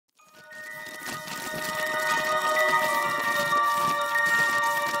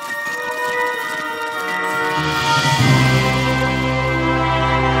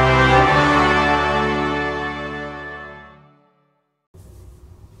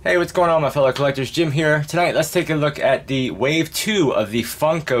Hey, what's going on, my fellow collectors? Jim here. Tonight, let's take a look at the Wave 2 of the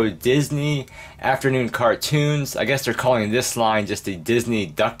Funko Disney Afternoon Cartoons. I guess they're calling this line just the Disney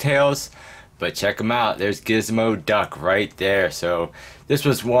Ducktales, but check them out. There's Gizmoduck right there. So this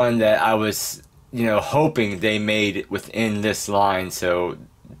was one that I was, hoping they made within this line, so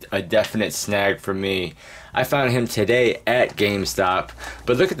a definite snag for me. I found him today at GameStop,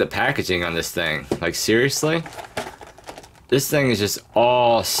 but look at the packaging on this thing. Like, seriously? This thing is just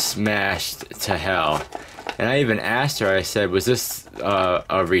all smashed to hell. And I even asked her, I said, was this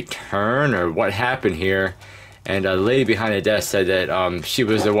a return or what happened here? And the lady behind the desk said that she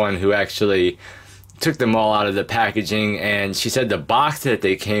was the one who actually took them all out of the packaging, and she said the box that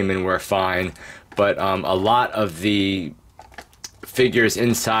they came in were fine, but a lot of the figures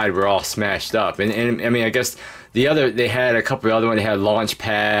inside were all smashed up. And I mean, I guess they had a couple of other ones. They had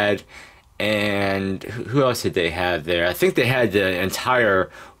Launchpad, and who else did they have there? I think they had the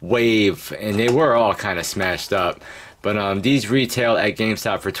entire wave, and they were all kind of smashed up. But these retail at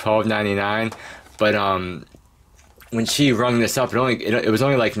GameStop for $12.99. But when she rung this up, it was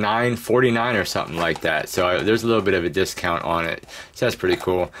only like $9.49 or something like that. So there's a little bit of a discount on it. So that's pretty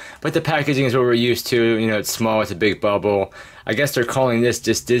cool. But the packaging is what we're used to. It's small. It's a big bubble. I guess they're calling this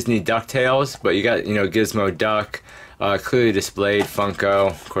just Disney Ducktales. But you got Gizmoduck. Clearly displayed, Funko.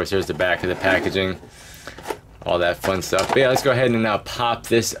 Of course, there's the back of the packaging. All that fun stuff. But yeah, let's go ahead and now pop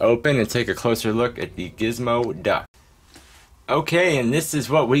this open and take a closer look at the Gizmoduck. Okay, and this is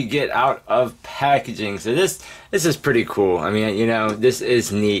what we get out of packaging. So this is pretty cool. I mean, this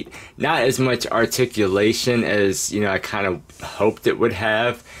is neat. Not as much articulation as, I kind of hoped it would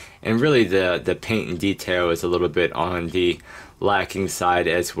have. And really the paint and detail is a little bit on the lacking side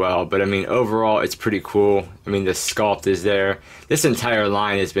as well, but I mean, overall it's pretty cool. I mean, the sculpt is there. This entire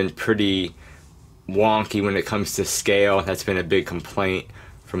line has been pretty wonky when it comes to scale. That's been a big complaint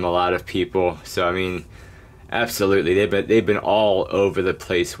from a lot of people. So I mean, absolutely, they've been all over the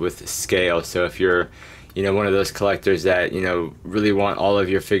place with scale. So if you're one of those collectors that really want all of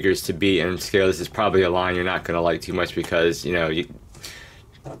your figures to be in scale, this is probably a line you're not going to like too much, because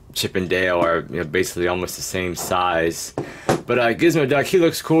Chip and Dale are basically almost the same size. But Gizmoduck, he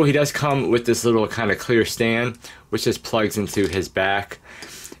looks cool. He does come with this little kind of clear stand, which just plugs into his back.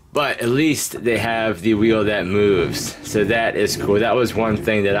 But at least they have the wheel that moves, so that is cool. That was one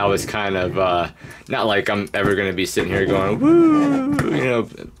thing that I was kind of, not like I'm ever going to be sitting here going, woo,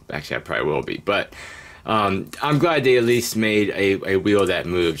 actually I probably will be. But I'm glad they at least made a wheel that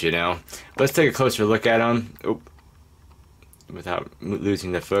moves, Let's take a closer look at him. Oh, without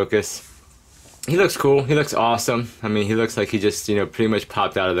losing the focus. He looks cool. He looks awesome. I mean, he looks like he just, pretty much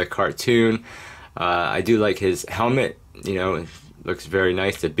popped out of the cartoon. I do like his helmet. It looks very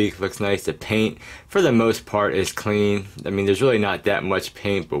nice. The beak looks nice. The paint, for the most part, is clean. I mean, there's really not that much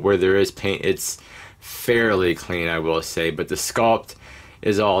paint, but where there is paint, it's fairly clean, I will say. But the sculpt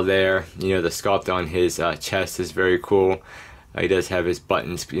is all there. The sculpt on his chest is very cool. He does have his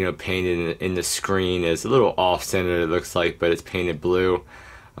buttons, painted in the screen. It's a little off-center, it looks like, but it's painted blue.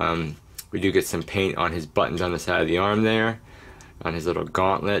 We do get some paint on his buttons on the side of the arm there, on his little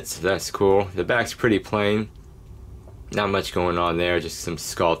gauntlets. So that's cool. The back's pretty plain. Not much going on there, just some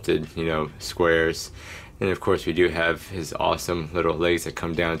sculpted, squares. And of course we do have his awesome little legs that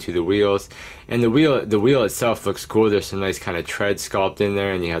come down to the wheels. And the wheel itself looks cool. There's some nice kind of tread sculpt in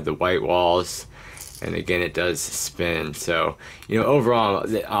there, and you have the white walls. And again, it does spin. So, overall,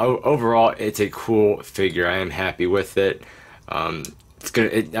 it's a cool figure. I am happy with it.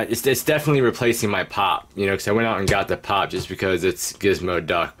 It's definitely replacing my Pop, because I went out and got the Pop just because it's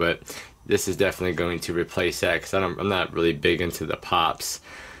Gizmoduck, but this is definitely going to replace that, because I'm not really big into the Pops.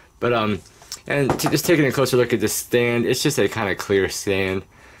 But just taking a closer look at this stand, it's just a kind of clear stand.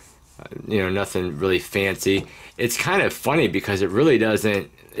 Nothing really fancy. It's kind of funny because it really doesn't,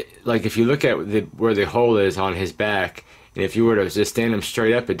 like, if you look at where the hole is on his back, and if you were to just stand him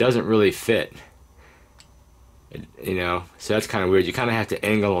straight up, it doesn't really fit. So that's kind of weird. You kind of have to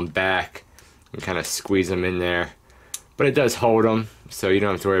angle them back and kind of squeeze them in there. But it does hold them, so you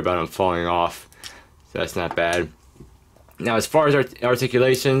don't have to worry about them falling off. So that's not bad. Now, as far as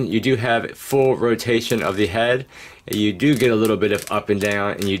articulation, you do have full rotation of the head. You do get a little bit of up and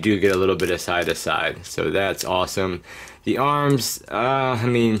down, and you do get a little bit of side to side. So that's awesome. The arms, I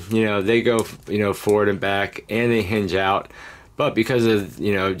mean, they go, forward and back, and they hinge out. But because of,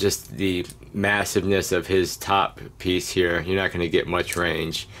 just the massiveness of his top piece here, you're not going to get much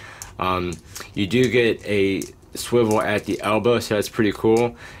range. You do get a swivel at the elbow, so that's pretty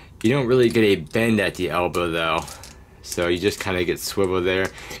cool. You don't really get a bend at the elbow, though. So you just kind of get swivel there,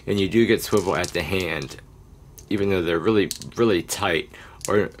 and you do get swivel at the hand, even though they're really, really tight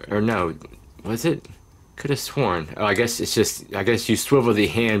or no, was it? Could have sworn. Oh, I guess it's just, I guess you swivel the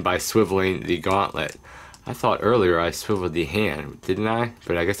hand by swiveling the gauntlet. I thought earlier I swiveled the hand, didn't I?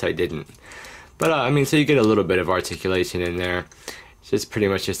 But I guess I didn't. But I mean, so you get a little bit of articulation in there. It's just pretty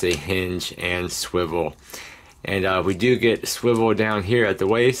much just a hinge and swivel. And we do get swivel down here at the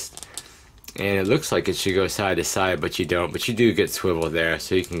waist. And it looks like it should go side to side, but you don't. But you do get swivel there,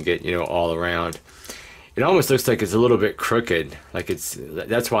 so you can get, you know, all around. It almost looks like it's a little bit crooked. Like it's,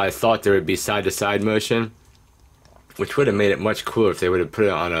 that's why I thought there would be side to side motion, which would have made it much cooler if they would have put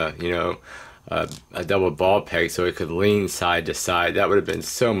it on a, you know, a double ball peg so it could lean side to side. That would have been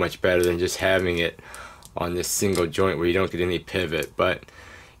so much better than just having it on this single joint where you don't get any pivot. But,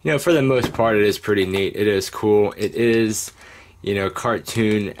 you know, for the most part, it is pretty neat. It is cool. It is, you know,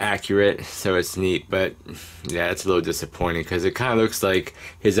 cartoon accurate, so it's neat. But yeah, it's a little disappointing because it kind of looks like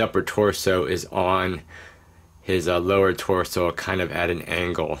his upper torso is on his lower torso, kind of at an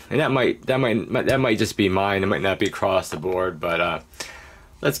angle. And that might just be mine. It might not be across the board. But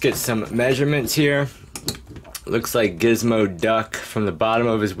let's get some measurements here. Looks like Gizmoduck from the bottom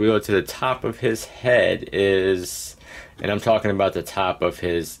of his wheel to the top of his head is, and I'm talking about the top of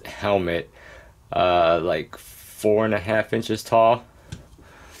his helmet, like 4.5 inches tall.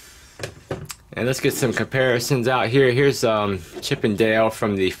 And let's get some comparisons out here. Here's Chip and Dale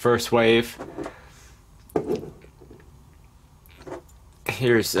from the first wave.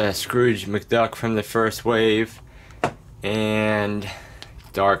 Here's Scrooge McDuck from the first wave. And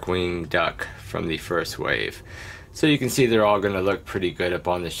Darkwing Duck from the first wave. So you can see they're all going to look pretty good up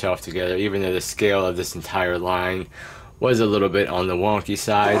on the shelf together, even though the scale of this entire line was a little bit on the wonky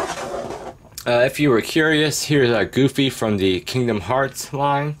side. If you were curious, here's Goofy from the Kingdom Hearts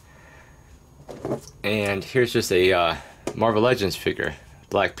line. And here's just a Marvel Legends figure,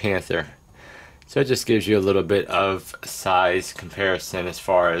 Black Panther. So it just gives you a little bit of size comparison as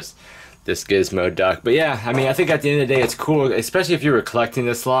far as this Gizmoduck. But yeah, I mean, I think at the end of the day it's cool, especially if you were collecting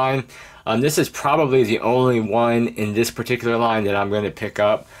this line. This is probably the only one in this particular line that I'm going to pick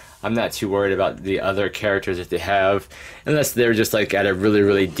up. I'm not too worried about the other characters that they have, unless they're just like at a really,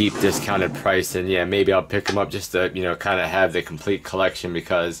 really deep discounted price. And yeah, maybe I'll pick them up just to, you know, kind of have the complete collection,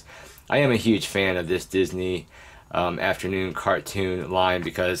 because I am a huge fan of this Disney afternoon cartoon line,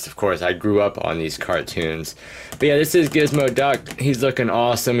 because of course I grew up on these cartoons. But yeah, this is Gizmoduck. He's looking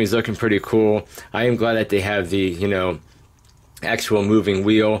awesome. He's looking pretty cool. I am glad that they have the, you know, actual moving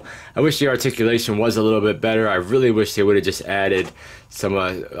wheel. I wish the articulation was a little bit better. I really wish they would have just added some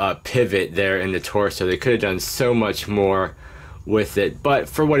pivot there in the torso. They could have done so much more with it. But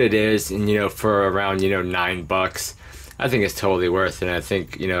for what it is, and you know, for around, you know, $9, I think it's totally worth it. And I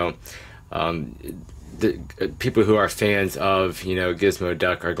think, you know, the people who are fans of, you know,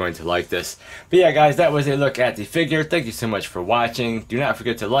 Gizmoduck are going to like this. But yeah, guys, that was a look at the figure. Thank you so much for watching. Do not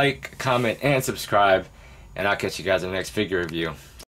forget to like, comment, and subscribe. And I'll catch you guys in the next figure review.